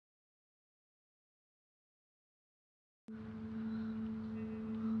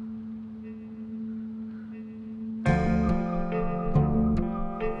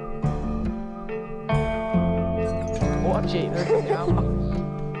watch it.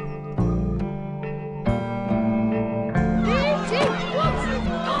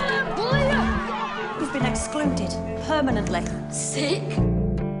 You've been excluded permanently. Sick?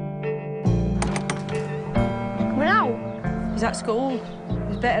 Coming out? He's at school.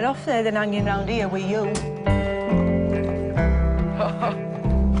 He's better off there than hanging round here with you.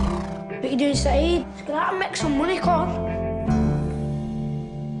 What are you doing, Saeed? Just go out and make some money, Con.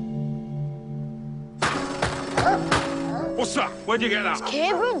 What's that? Where'd you get that?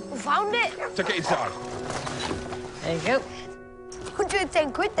 Cable. We found it. Take it inside. There you go.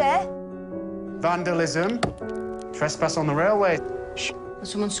 110 quid there. Vandalism, trespass on the railway. There's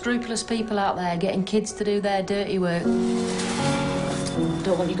some unscrupulous people out there getting kids to do their dirty work.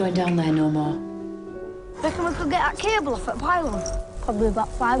 Don't want you going down there no more. Reckon we could get that cable off at pylon? Probably about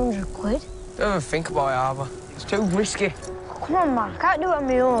 500 quid. Don't even think about it, Arbor. It's too risky. Come on, man. I can't do it on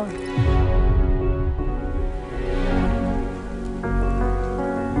my own.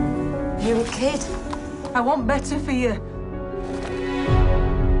 You're a kid. I want better for you.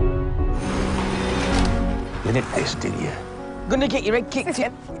 You did this, did you? Gonna get your head kicked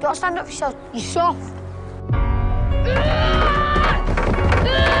in. You gotta stand up for yourself. You're soft.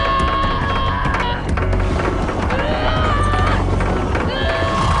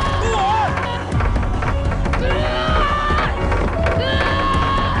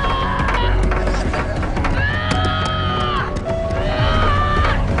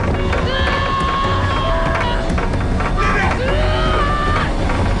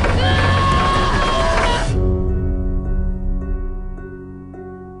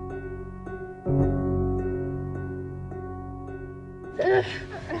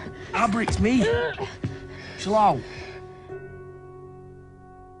 Arbor, it's me. Chill out.